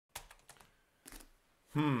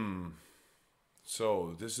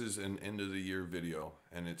So this is an end of the year video,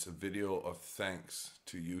 and it's a video of thanks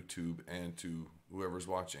to YouTube and to whoever's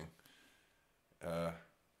watching. Uh,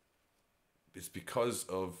 it's because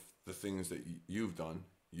of the things that you've done,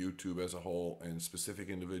 YouTube as a whole, and specific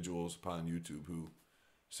individuals upon YouTube who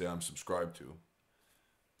say I'm subscribed to,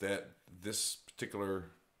 that this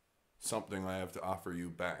particular something I have to offer you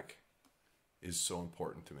back is so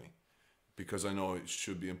important to me. Because I know it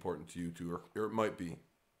should be important to you too, or it might be.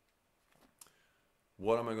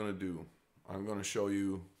 What am I going to do? I'm going to show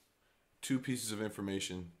you two pieces of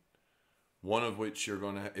information, one of which you're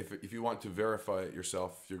going to, if you want to verify it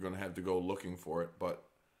yourself, you're going to have to go looking for it. But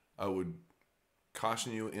I would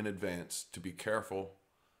caution you in advance to be careful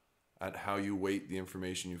at how you weight the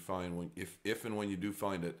information you find when, if and when you do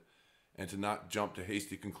find it, and to not jump to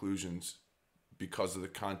hasty conclusions because of the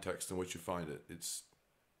context in which you find it. It's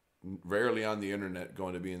rarely on the internet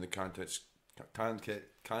going to be in the context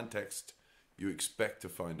you expect to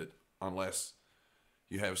find it, unless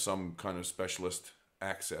you have some kind of specialist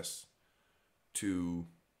access to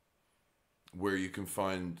where you can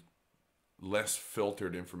find less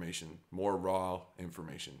filtered information, more raw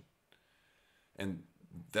information. And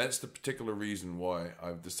that's the particular reason why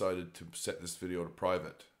I've decided to set this video to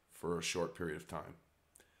private for a short period of time.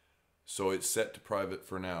 So it's set to private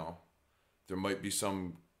for now. There might be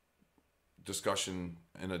some discussion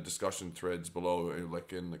in a discussion threads below,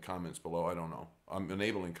 like in the comments below. I don't know. I'm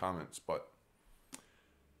enabling comments, but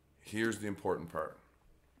here's the important part.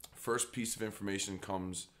 First piece of information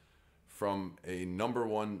comes from a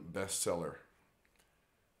 #1 bestseller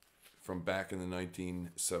from back in the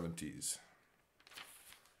 1970s.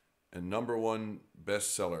 A #1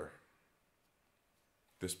 bestseller.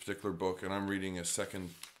 This particular book, and I'm reading a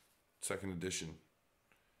second edition,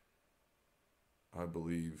 I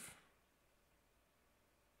believe.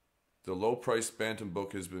 The low-priced Bantam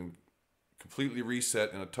book has been completely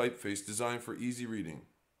reset in a typeface designed for easy reading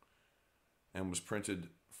and was printed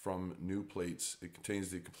from new plates. It contains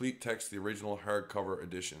the complete text of the original hardcover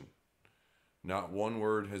edition. Not one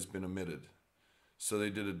word has been omitted. So they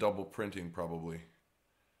did a double printing probably.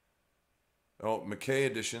 Oh, McKay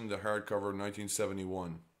edition, the hardcover,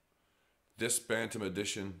 1971. This Bantam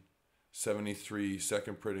edition, 73,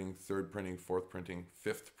 second printing, third printing, fourth printing,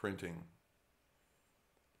 fifth printing.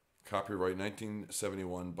 Copyright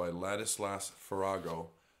 1971 by Ladislas Farago,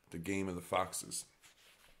 The Game of the Foxes.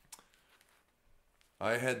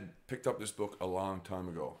 I had picked up this book a long time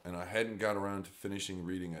ago, and I hadn't got around to finishing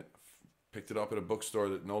reading it. Picked it up at a bookstore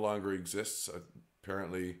that no longer exists.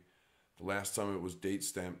 Apparently, the last time it was date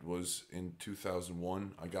stamped was in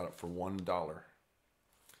 2001. I got it for $1.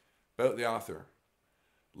 About the author.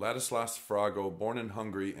 Ladislas Farago, born in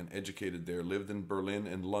Hungary and educated there, lived in Berlin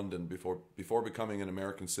and London before becoming an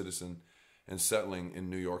American citizen and settling in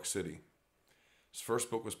New York City. His first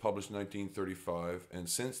book was published in 1935, and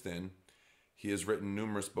since then, he has written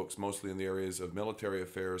numerous books, mostly in the areas of military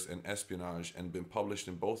affairs and espionage, and been published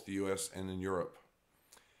in both the US and in Europe.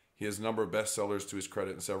 He has a number of bestsellers to his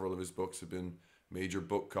credit, and several of his books have been major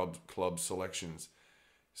book club selections.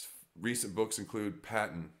 His recent books include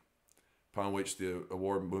Patton, upon which the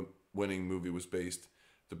award-winning movie was based,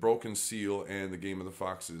 The Broken Seal, and The Game of the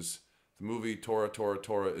Foxes. The movie Tora, Tora,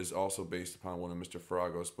 Tora is also based upon one of Mr.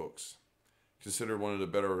 Farago's books. Considered one of the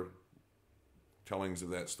better tellings of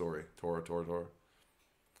that story, Tora, Tora, Tora.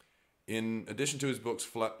 In addition to his books,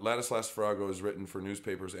 Ladislas Farago has written for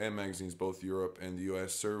newspapers and magazines, both Europe and the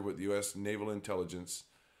US, served with the US Naval Intelligence,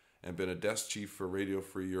 and been a desk chief for Radio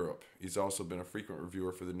Free Europe. He's also been a frequent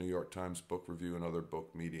reviewer for the New York Times Book Review and other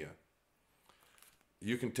book media.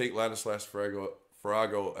 You can take Ladislas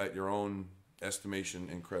Farago at your own estimation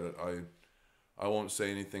and credit. I won't say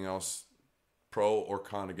anything else pro or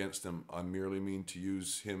con against him. I merely mean to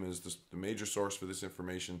use him as the major source for this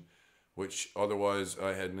information, which otherwise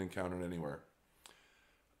I hadn't encountered anywhere.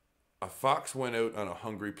 A fox went out on a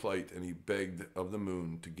hungry plight, and he begged of the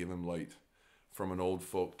moon to give him light, from an old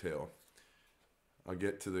folk tale. I'll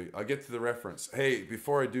get to the reference. Hey,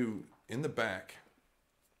 before I do, in the back,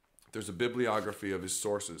 there's a bibliography of his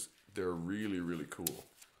sources. They're really, really cool.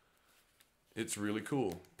 It's really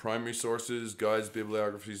cool. Primary sources, guides,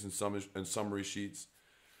 bibliographies, and summary sheets.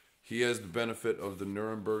 He has the benefit of the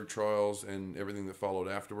Nuremberg trials and everything that followed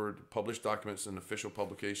afterward. Published documents and official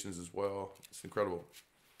publications as well. It's incredible.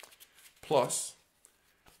 Plus,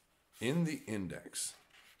 in the index,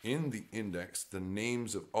 the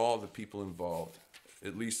names of all the people involved,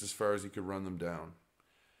 at least as far as he could run them down.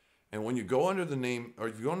 And when you go under the name, or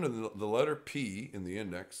if you go under the letter P in the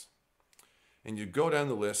index, and you go down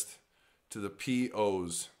the list to the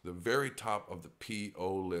POs, the very top of the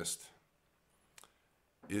PO list,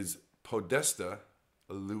 is Podesta,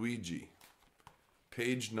 Luigi.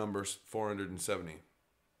 Page number 470.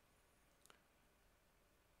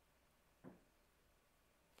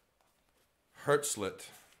 Hertzlet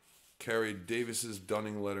carried Davis's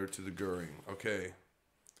dunning letter to the Goering. Okay.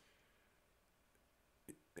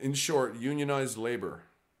 In short, unionized labor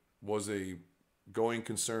was a going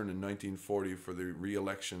concern in 1940 for the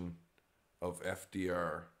re-election of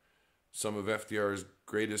FDR. Some of FDR's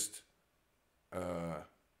greatest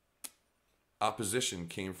opposition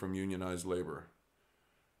came from unionized labor.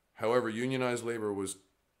 However, unionized labor was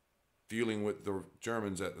dealing with the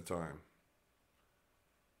Germans at the time.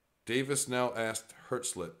 Davis now asked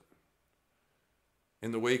Hertzlet,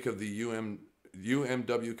 in the wake of the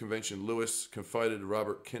UMW convention, Lewis confided to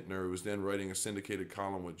Robert Kintner, who was then writing a syndicated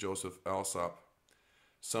column with Joseph Alsop,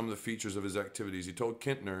 some of the features of his activities. He told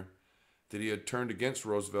Kintner that he had turned against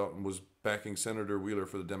Roosevelt and was backing Senator Wheeler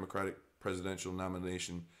for the Democratic presidential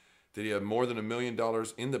nomination, that he had more than $1 million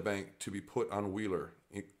in the bank to be put on Wheeler,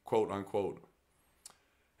 quote unquote,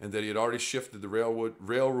 and that he had already shifted the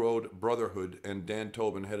Railroad Brotherhood and Dan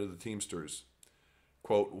Tobin, head of the Teamsters,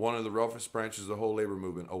 quote, one of the roughest branches of the whole labor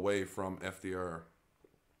movement, away from FDR.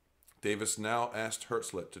 Davis now asked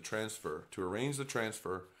Hertzlet to arrange the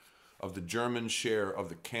transfer of the German share of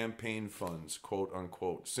the campaign funds, quote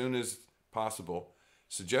unquote, soon as possible,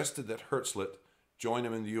 suggested that Hertzlet join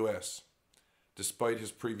him in the U.S., despite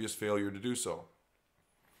his previous failure to do so.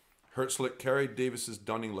 Hertzlet carried Davis's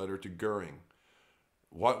dunning letter to Goering.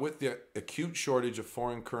 What with the acute shortage of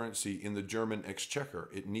foreign currency in the German exchequer,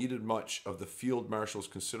 it needed much of the field marshal's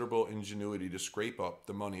considerable ingenuity to scrape up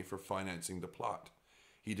the money for financing the plot.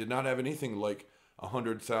 He did not have anything like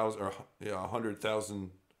 $100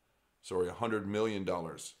 million,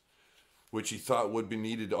 which he thought would be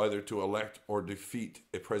needed either to elect or defeat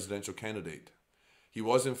a presidential candidate. He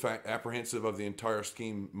was, in fact, apprehensive of the entire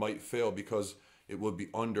scheme might fail because it would be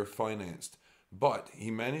underfinanced. But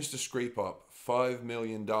he managed to scrape up $5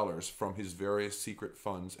 million from his various secret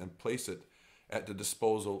funds and place it at the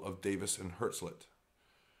disposal of Davis and Hertzlet.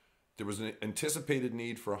 There was an anticipated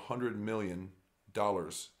need for $100 million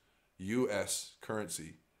U.S.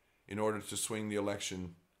 currency in order to swing the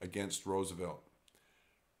election against Roosevelt.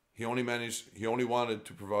 He only managed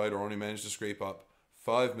to scrape up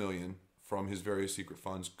 $5 million from his various secret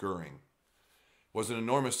funds. Goering was an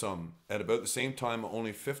enormous sum. At about the same time,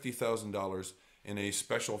 only $50,000 in a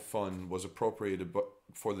special fund was appropriated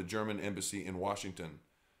for the German embassy in Washington,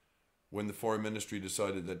 when the foreign ministry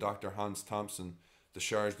decided that Dr. Hans Thompson, the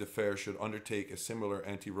charge d'affaires, should undertake a similar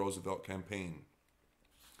anti-Roosevelt campaign.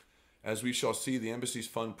 As we shall see, the embassy's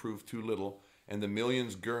fund proved too little, and the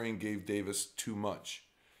millions Goering gave Davis too much.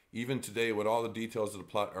 Even today, with all the details of the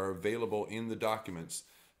plot are available in the documents,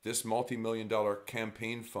 this multi-million-dollar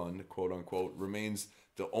campaign fund, quote-unquote, remains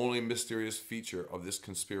the only mysterious feature of this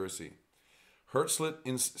conspiracy. Hertzlet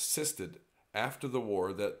insisted after the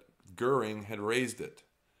war that Goering had raised it,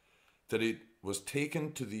 that it was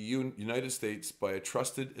taken to the United States by a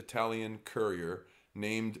trusted Italian courier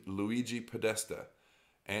named Luigi Podesta,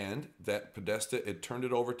 and that Podesta had turned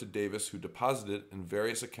it over to Davis, who deposited in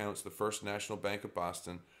various accounts the First National Bank of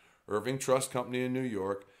Boston, Irving Trust Company in New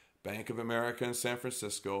York, Bank of America in San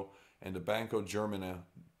Francisco, and the Banco Germano,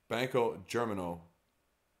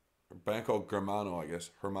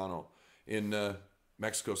 Hermano, in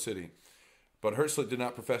Mexico City. But Hertzlet did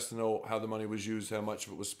not profess to know how the money was used, how much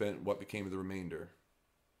of it was spent, what became of the remainder.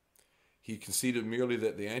 He conceded merely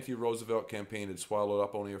that the anti-Roosevelt campaign had swallowed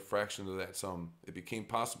up only a fraction of that sum. It became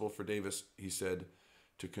possible for Davis, he said,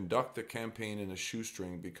 to conduct the campaign in a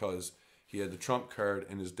shoestring because he had the trump card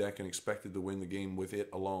in his deck and expected to win the game with it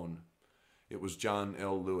alone. It was John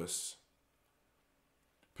L. Lewis.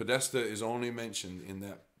 Podesta is only mentioned in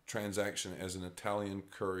that transaction as an Italian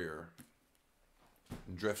courier.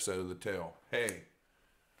 And drifts out of the tale. Hey,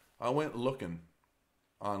 I went looking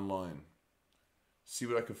online. See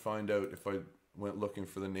what I could find out if I went looking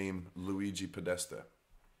for the name Luigi Podesta.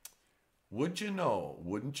 Would you know,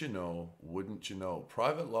 wouldn't you know, wouldn't you know?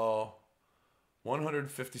 Private Law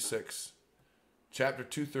 156, Chapter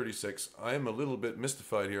 236. I am a little bit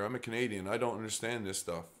mystified here. I'm a Canadian. I don't understand this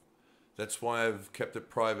stuff. That's why I've kept it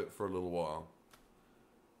private for a little while.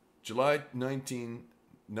 July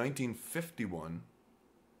 1951.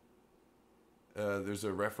 There's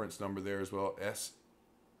a reference number there as well.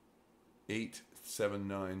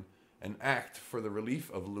 S879. An act for the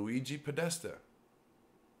relief of Luigi Podesta.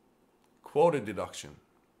 Quota deduction.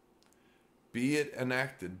 Be it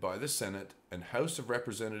enacted by the Senate and House of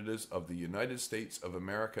Representatives of the United States of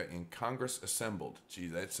America in Congress assembled. Gee,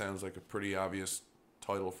 that sounds like a pretty obvious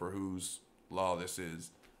title for whose law this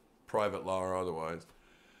is. Private law or otherwise.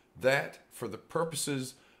 that for the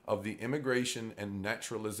purposes of the immigration and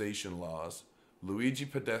naturalization laws, Luigi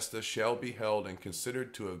Podesta shall be held and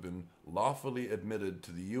considered to have been lawfully admitted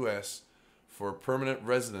to the U.S. for permanent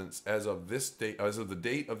residence as of the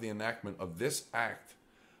date of the enactment of this act,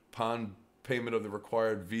 upon payment of the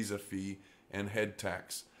required visa fee and head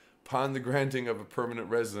tax, upon the granting of a permanent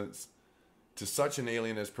residence to such an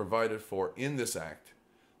alien as provided for in this act.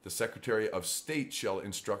 The Secretary of State shall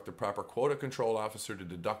instruct the proper quota control officer to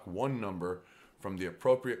deduct one number from the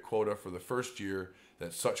appropriate quota for the first year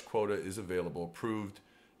that such quota is available. Approved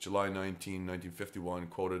July 19, 1951,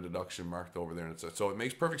 quota deduction marked over there. And so it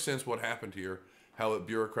makes perfect sense what happened here, how it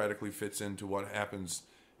bureaucratically fits into what happens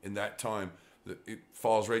in that time. It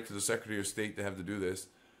falls right to the Secretary of State to have to do this.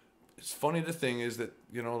 It's funny, the thing is that,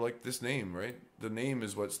 you know, like this name, right? The name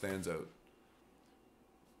is what stands out.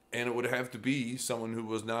 And it would have to be someone who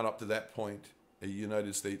was not up to that point a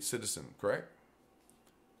United States citizen, correct?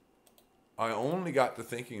 I only got to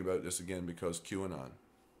thinking about this again because QAnon.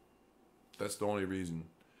 That's the only reason.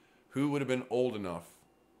 Who would have been old enough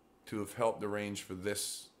to have helped arrange for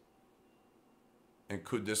this? And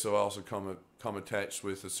could this have also come attached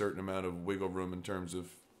with a certain amount of wiggle room in terms of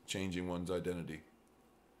changing one's identity?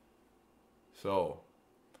 So,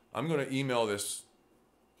 I'm going to email this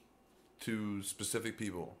to specific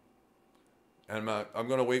people. And I'm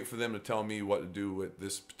going to wait for them to tell me what to do with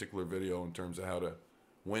this particular video in terms of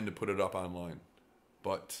when to put it up online.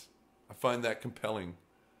 But I find that compelling.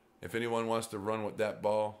 If anyone wants to run with that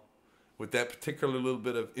ball, with that particular little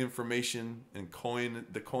bit of information and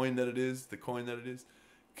the coin that it is,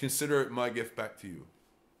 consider it my gift back to you.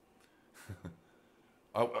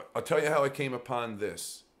 I'll tell you how I came upon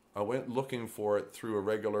this. I went looking for it through a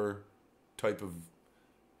regular type of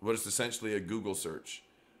what is essentially a Google search.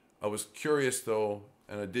 I was curious though,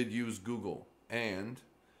 and I did use Google, and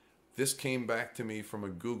this came back to me from a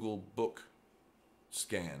Google book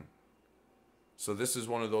scan. So this is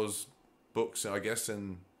one of those books, I guess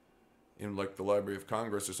in like the Library of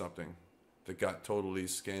Congress or something, that got totally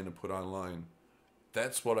scanned and put online.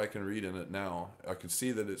 That's what I can read in it now. I can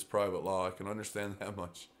see that it's private law. I can understand that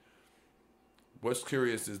much. What's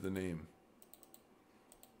curious is the name.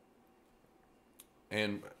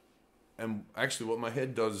 And actually what my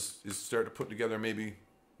head does is start to put together maybe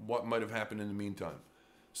what might have happened in the meantime.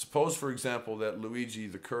 Suppose, for example, that Luigi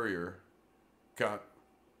the courier got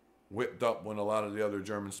whipped up when a lot of the other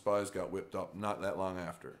German spies got whipped up not that long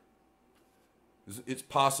after. It's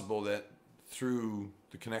possible that through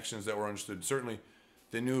the connections that were understood, certainly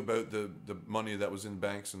they knew about the money that was in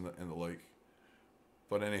banks and the like.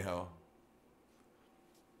 But anyhow,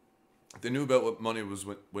 they knew about what money was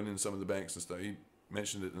went in some of the banks and stuff. He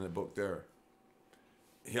mentioned it in the book there.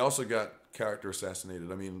 He also got character assassinated.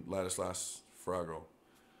 I mean, Ladislas Farago.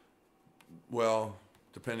 Well,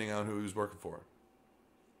 depending on who he was working for.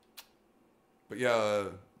 But yeah,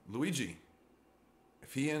 Luigi,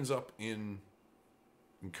 if he ends up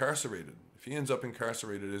incarcerated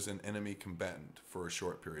as an enemy combatant for a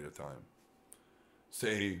short period of time,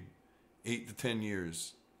 say 8 to 10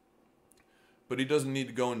 years, but he doesn't need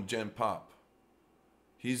to go into Gen Pop.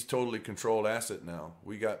 He's totally controlled asset now.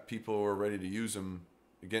 We got people who are ready to use him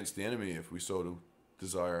against the enemy if we so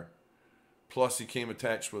desire. Plus, he came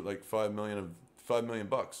attached with like $5 million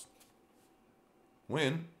bucks.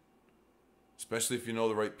 Win, especially if you know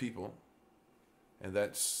the right people. And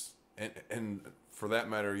that's and for that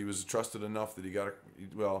matter, he was trusted enough that we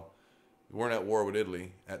weren't at war with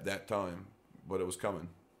Italy at that time, but it was coming.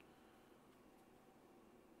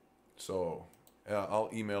 So, yeah, I'll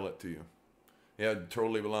email it to you. Yeah, it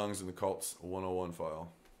totally belongs in the Cults 101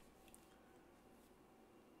 file.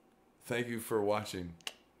 Thank you for watching.